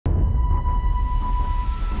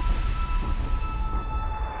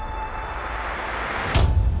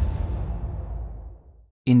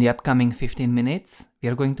In the upcoming 15 minutes, we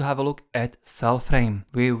are going to have a look at CELLFRAME.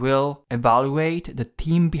 We will evaluate the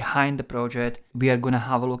team behind the project. We are going to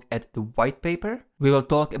have a look at the white paper. We will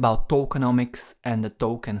talk about tokenomics and the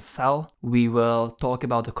token cell. We will talk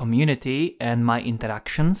about the community and my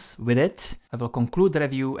interactions with it. I will conclude the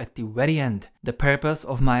review at the very end. The purpose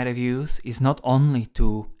of my reviews is not only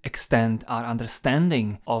to extend our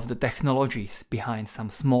understanding of the technologies behind some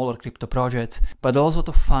smaller crypto projects, but also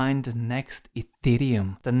to find the next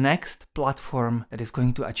Ethereum, the next platform that is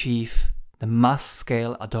going to achieve the mass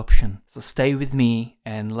scale adoption. So stay with me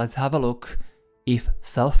and let's have a look if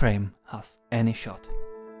CELLFRAME has any shot.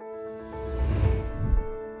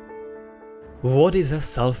 What is a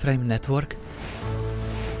CELLFRAME network?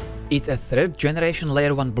 It's a third generation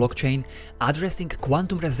layer 1 blockchain addressing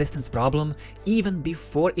quantum resistance problem even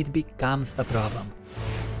before it becomes a problem.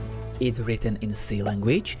 It's written in C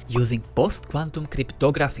language using post-quantum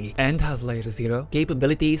cryptography and has layer 0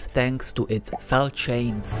 capabilities thanks to its cell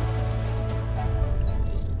chains.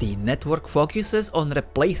 The network focuses on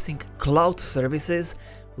replacing cloud services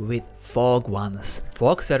with fog ones.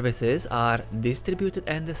 Fog services are distributed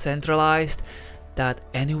and decentralized that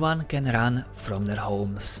anyone can run from their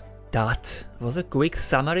homes. That was a quick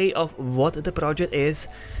summary of what the project is,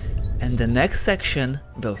 and the next section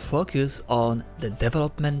will focus on the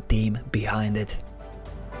development team behind it.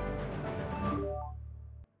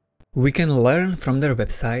 We can learn from their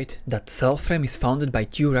website that CELLFRAME is founded by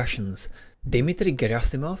two Russians, Dmitry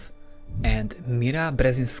Gerasimov and Mira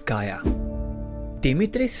Brzezinskaya.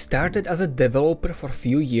 Dmitry started as a developer for a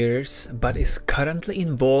few years, but is currently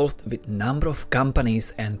involved with a number of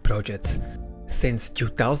companies and projects. Since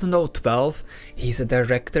 2012, he's a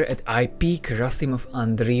director at IP Gerasimov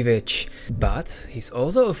Andreevich, but he's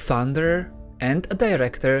also a founder and a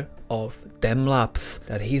director of DemLabs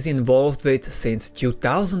that he's involved with since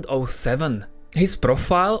 2007. His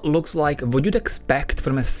profile looks like what you'd expect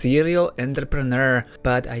from a serial entrepreneur,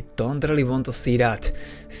 but I don't really want to see that.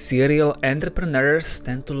 Serial entrepreneurs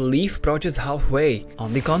tend to leave projects halfway.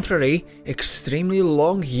 On the contrary, extremely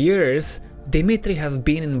long years Dmitry has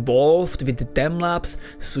been involved with the DemLabs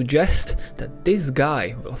suggest that this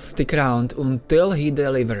guy will stick around until he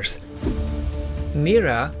delivers.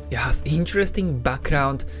 Mira has interesting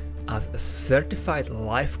background as a certified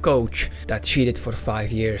life coach that she did for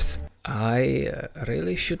 5 years. I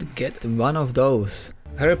really should get one of those.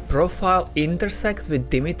 Her profile intersects with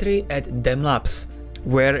Dmitry at DemLabs,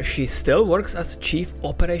 where she still works as Chief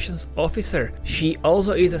Operations Officer. She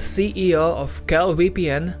also is a CEO of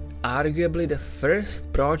CELLVPN, arguably the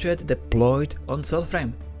first project deployed on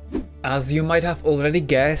CELLFRAME. As you might have already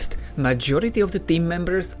guessed, majority of the team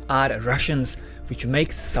members are Russians, which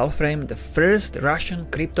makes CELLFRAME the first Russian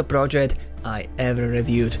crypto project I ever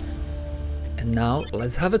reviewed. And now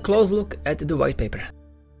let's have a close look at the white paper.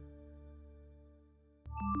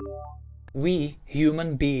 We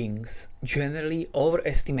human beings generally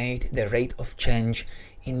overestimate the rate of change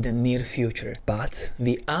in the near future, but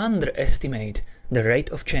we underestimate the rate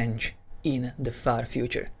of change in the far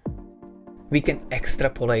future. We can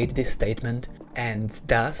extrapolate this statement, and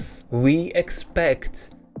thus we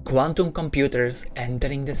expect quantum computers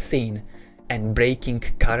entering the scene and breaking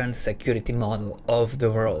current security model of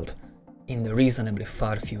the world in the reasonably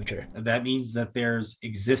far future. That means that there's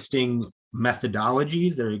existing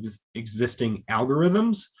methodologies, there's existing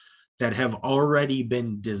algorithms that have already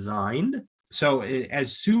been designed. So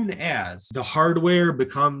as soon as the hardware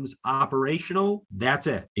becomes operational, that's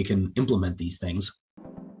it. It can implement these things.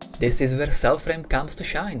 This is where CELLFRAME comes to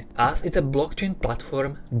shine, as it's a blockchain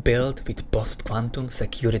platform built with post-quantum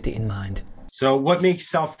security in mind. So what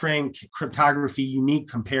makes CELLFRAME cryptography unique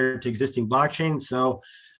compared to existing blockchains? So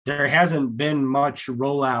there hasn't been much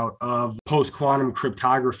rollout of post-quantum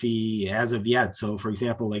cryptography as of yet. So for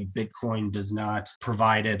example, like Bitcoin does not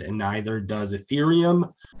provide it, and neither does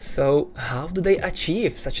Ethereum. So how do they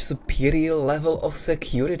achieve such superior level of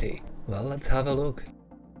security? Well, let's have a look.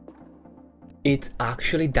 It's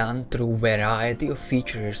actually done through a variety of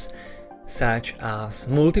features, such as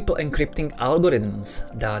multiple encrypting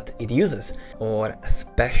algorithms that it uses, or a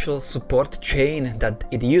special support chain that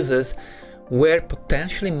it uses, where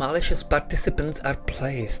potentially malicious participants are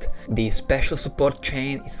placed. The special support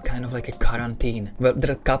chain is kind of like a quarantine. Well,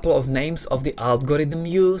 there are a couple of names of the algorithm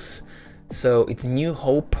use. So it's New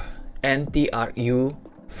Hope, NTRU,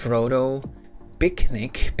 Frodo,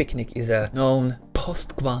 Picnic. Picnic is a known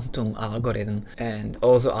post-quantum algorithm, and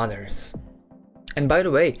also others. And by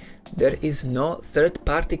the way, there is no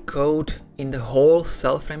third-party code in the whole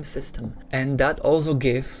CELLFRAME system, and that also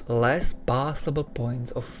gives less possible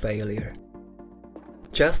points of failure.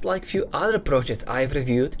 Just like few other projects I've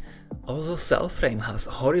reviewed, Also, CELLFRAME has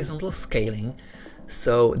horizontal scaling,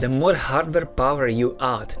 so the more hardware power you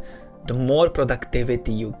add, the more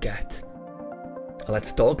productivity you get.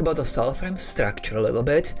 Let's talk about the CELLFRAME structure a little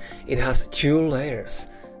bit. It has two layers.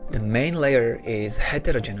 The main layer is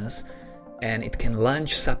heterogeneous and it can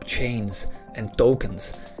launch subchains and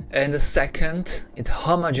tokens. And the second, it's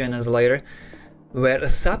homogeneous layer where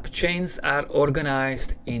subchains are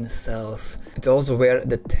organized in cells. It's also where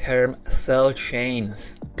the term cell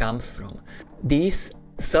chains comes from. These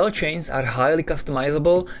cell chains are highly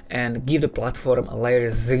customizable and give the platform layer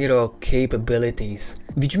 0 capabilities,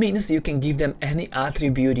 which means you can give them any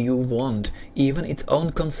attribute you want, even its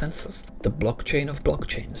own consensus. The blockchain of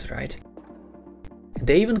blockchains, right?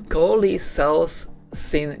 They even call these cells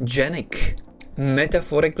syngenic,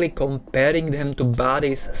 metaphorically comparing them to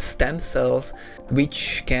bodies' stem cells,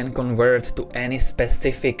 which can convert to any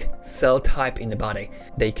specific cell type in the body.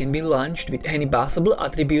 They can be launched with any possible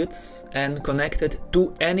attributes and connected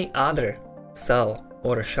to any other cell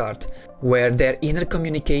or a shard, where their inner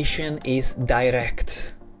communication is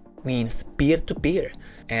direct, means peer-to-peer,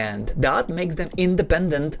 and that makes them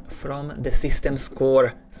independent from the system's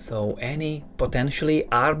core, so any potentially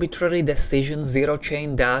arbitrary decision zero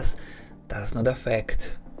chain does not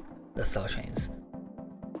affect the cell chains.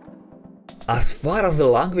 As far as the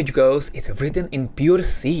language goes, it's written in pure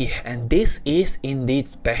C, and this is indeed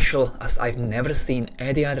special, as I've never seen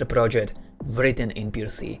any other project written in pure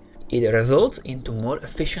C. It results into more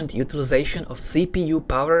efficient utilization of CPU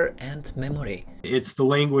power and memory. It's the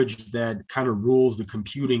language that kind of rules the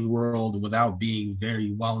computing world without being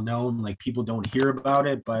very well known. Like, people don't hear about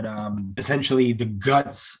it, but essentially the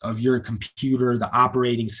guts of your computer, the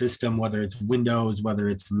operating system, whether it's Windows, whether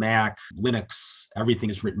it's Mac, Linux, everything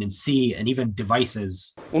is written in C, and even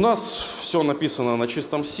devices. У нас все написано на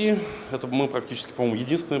чистом C. Это мы практически, по-моему,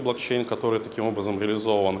 единственный блокчейн, который таким образом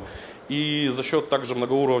реализован. И за счет также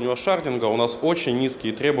многоуровневого шардинга у нас очень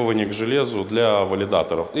низкие требования к железу для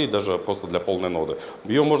валидаторов и даже просто для полной ноды.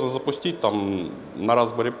 Ее можно запустить там на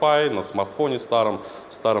Raspberry Pi, на смартфоне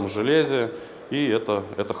старом железе, и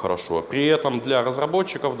это хорошо. При этом для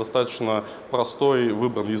разработчиков достаточно простой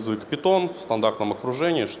выбран язык Python в стандартном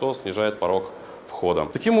окружении, что снижает порог входа.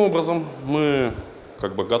 Таким образом, мы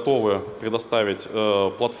готовы предоставить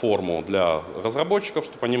платформу для разработчиков,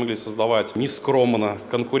 чтобы они могли создавать нескромно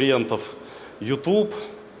конкурентов YouTube,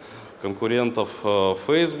 конкурентов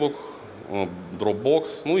Facebook,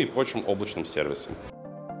 Dropbox, ну и прочим облачным сервисам.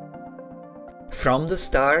 From the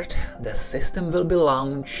start, the system will be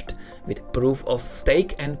launched with proof of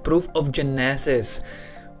stake and proof of genesis,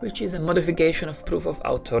 which is a modification of proof of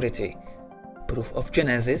authority. Proof of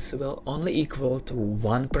genesis will only equal to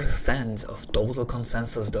 1% of total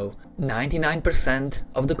consensus though. 99%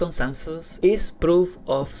 of the consensus is proof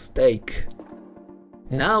of stake.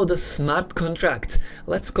 Now the smart contracts.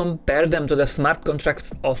 Let's compare them to the smart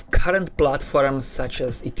contracts of current platforms such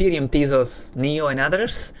as Ethereum, Tezos, Neo and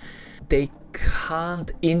others. They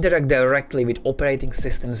can't interact directly with operating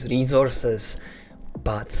systems resources,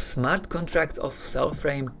 but smart contracts of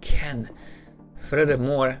CELLFRAME can.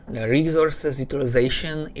 Furthermore, the resources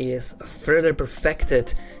utilization is further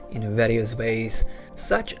perfected in various ways,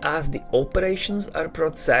 such as the operations are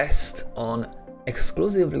processed on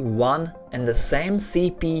exclusively one and the same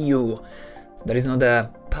CPU. There is not a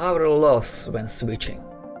power loss when switching.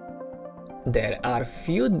 There are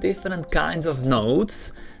few different kinds of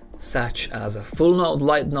nodes, such as a full node,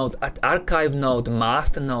 light node, archive node,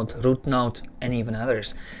 master node, root node, and even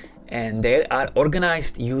others. And they are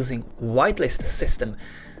organized using whitelist system,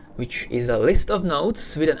 which is a list of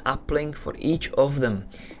nodes with an uplink for each of them,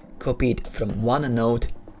 copied from one node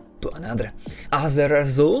to another. As a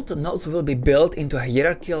result, nodes will be built into a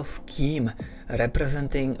hierarchical scheme,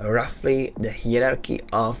 representing roughly the hierarchy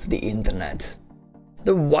of the internet.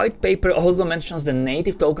 The white paper also mentions the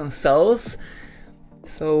native token cells,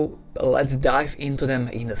 so let's dive into them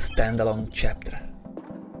in a standalone chapter.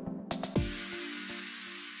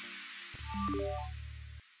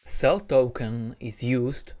 Cell token is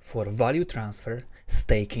used for value transfer,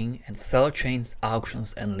 staking and cell chains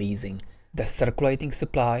auctions and leasing. The circulating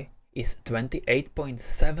supply is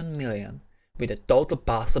 28.7 million with a total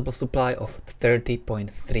possible supply of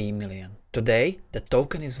 30.3 million. Today, the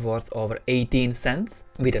token is worth over 18 cents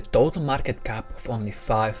with a total market cap of only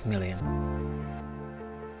 5 million.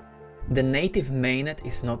 The native mainnet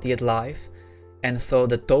is not yet live, and so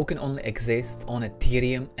the token only exists on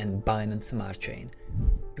Ethereum and Binance Smart Chain.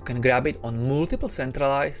 You can grab it on multiple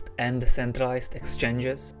centralized and decentralized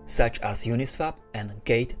exchanges such as Uniswap and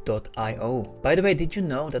Gate.io. By the way, did you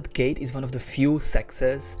know that Gate is one of the few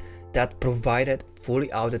CEXes that provided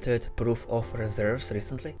fully audited proof of reserves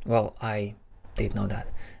recently. Well, I did know that.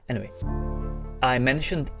 Anyway, I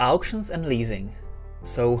mentioned auctions and leasing.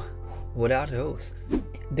 So what are those?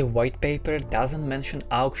 The white paper doesn't mention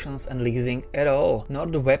auctions and leasing at all, nor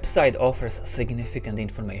the website offers significant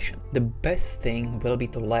information. The best thing will be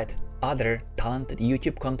to let other talented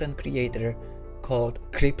YouTube content creator called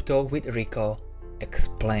Crypto with Rico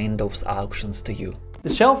explain those auctions to you. The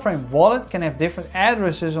CELLFRAME wallet can have different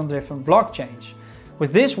addresses on different blockchains.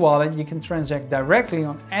 With this wallet you can transact directly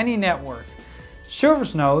on any network.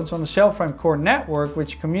 Service nodes on the CELLFRAME core network,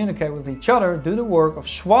 which communicate with each other, do the work of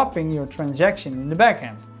swapping your transaction in the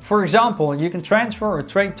backend. For example, you can transfer or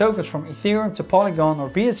trade tokens from Ethereum to Polygon or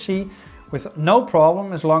BSC with no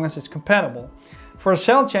problem as long as it's compatible. For a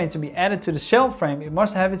cell chain to be added to the CELLFRAME, it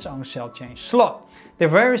must have its own cell chain slot. They're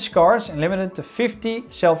very scarce and limited to 50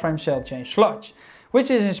 CELLFRAME cell chain slots,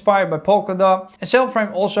 which is inspired by Polkadot. And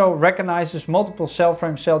CELLFRAME also recognizes multiple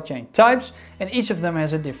CELLFRAME cell chain types, and each of them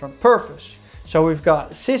has a different purpose. So we've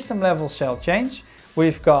got system level cell chains,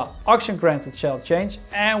 we've got auction granted cell chains,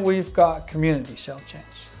 and we've got community cell chains.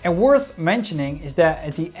 And worth mentioning is that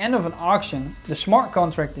at the end of an auction, the smart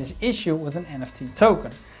contract is issued with an NFT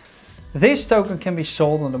token. This token can be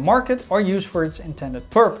sold on the market or used for its intended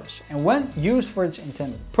purpose. And when used for its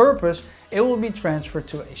intended purpose, it will be transferred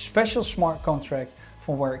to a special smart contract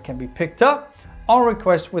from where it can be picked up on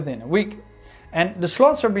request within a week. And the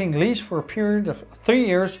slots are being leased for a period of 3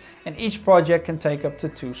 years, and each project can take up to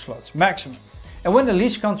 2 slots maximum. And when the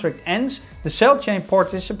lease contract ends, the cell chain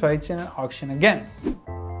participates in an auction again.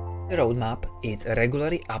 The roadmap is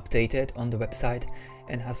regularly updated on the website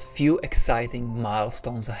and has few exciting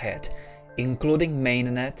milestones ahead, including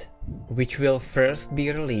mainnet, which will first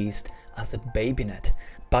be released as a babynet,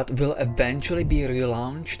 but will eventually be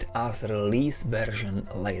relaunched as a release version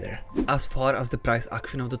later. As far as the price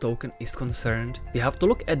action of the token is concerned, we have to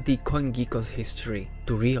look at the CoinGecko's history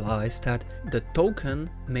to realize that the token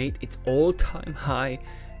made its all-time high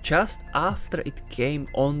just after it came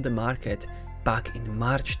on the market back in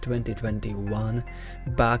March 2021,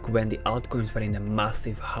 back when the altcoins were in a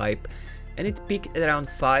massive hype, and it peaked at around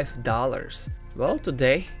 $5. Well,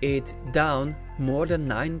 today it's down more than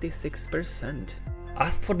 96%.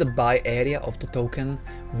 As for the buy area of the token,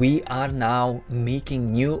 we are now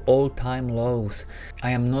making new all-time lows.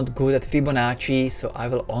 I am not good at Fibonacci, so I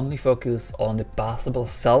will only focus on the possible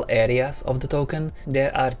sell areas of the token.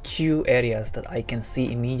 There are 2 areas that I can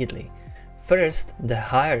see immediately. First, the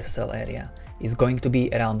higher sell area is going to be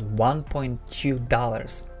around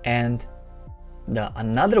 $1.2, and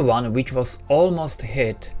another one, which was almost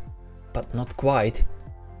hit but not quite,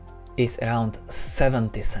 is around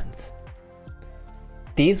 70 cents.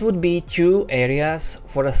 These would be 2 areas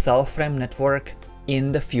for a CELLFRAME network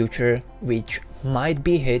in the future, which might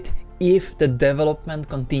be hit if the development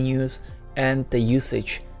continues and the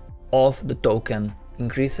usage of the token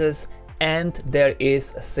increases and there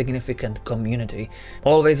is a significant community.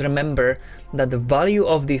 Always remember that the value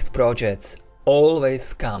of these projects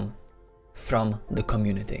always come from the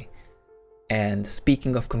community. And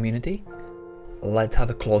speaking of community, let's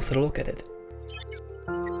have a closer look at it.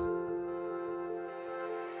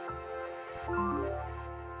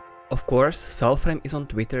 Of course, CELLFRAME is on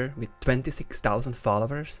Twitter with 26,000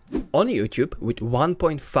 followers, on YouTube with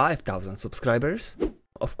 1,500 subscribers.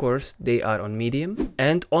 Of course, they are on Medium,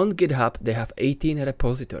 and on GitHub they have 18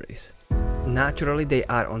 repositories. Naturally, they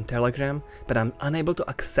are on Telegram, but I'm unable to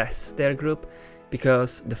access their group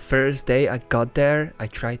because the first day I got there, I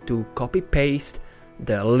tried to copy-paste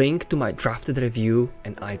the link to my drafted review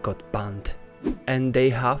and I got banned. And they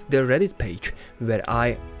have their Reddit page where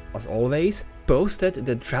I, as always, posted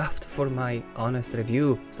the draft for my honest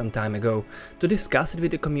review some time ago to discuss it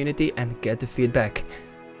with the community and get the feedback.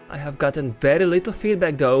 I have gotten very little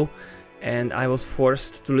feedback though, and I was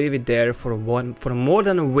forced to leave it there for more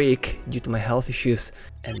than a week due to my health issues.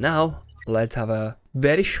 And now let's have a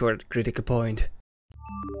very short critical point.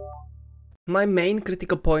 My main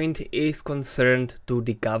critical point is concerned to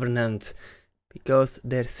the governance, because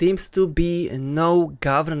there seems to be no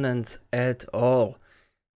governance at all.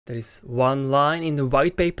 There is one line in the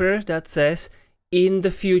white paper that says, in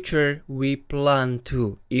the future we plan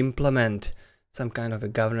to implement some kind of a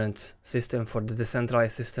governance system for the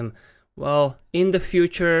decentralized system. Well, in the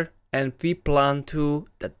future and we plan to,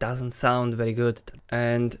 that doesn't sound very good.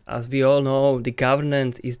 And as we all know, the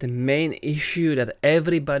governance is the main issue that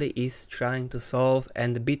everybody is trying to solve,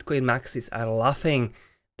 and the Bitcoin maxis are laughing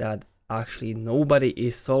that actually nobody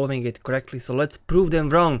is solving it correctly, so let's prove them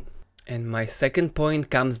wrong. And my second point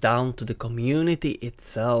comes down to the community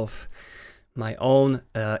itself. my own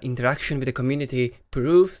interaction with the community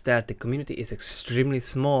proves that the community is extremely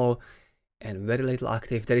small and very little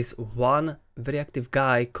active. There is one very active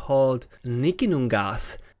guy called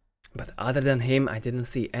Nikinungas, but other than him, I didn't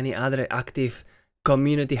see any other active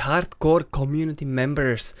community, hardcore community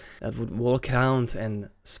members that would walk around and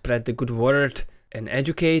spread the good word and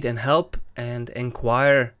educate and help and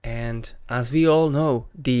inquire. And as we all know,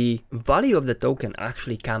 the value of the token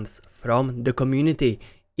actually comes from the community.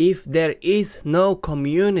 If there is no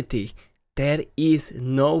community, there is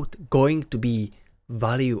not going to be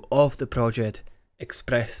value of the project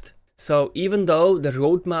expressed. So even though the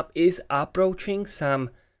roadmap is approaching some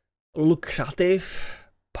lucrative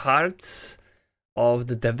parts of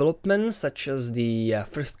the development, such as the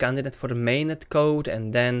first candidate for the mainnet code,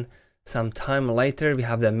 and then some time later we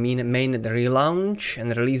have the mainnet relaunch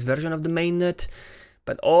and release version of the mainnet,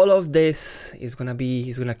 but all of this is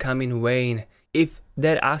gonna come in vain if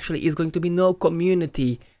there actually is going to be no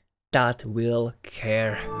community that will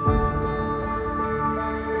care.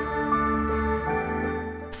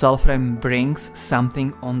 CELLFRAME brings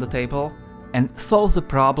something on the table and solves a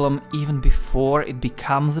problem even before it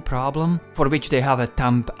becomes a problem, for which they have a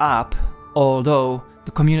thumb up. Although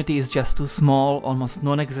the community is just too small, almost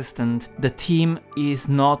non-existent, the team is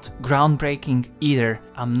not groundbreaking either.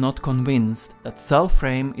 I'm not convinced that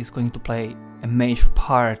CELLFRAME is going to play a major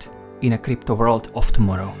part in a crypto world of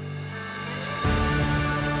tomorrow.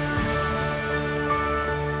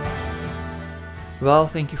 Well,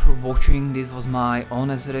 thank you for watching. This was my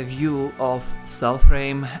honest review of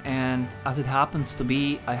CELLFRAME, and as it happens to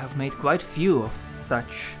be, I have made quite a few of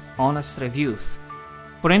such honest reviews.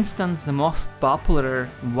 For instance, the most popular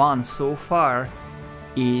one so far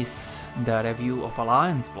is the review of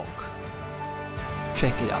Alliance block.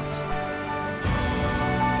 Check it out.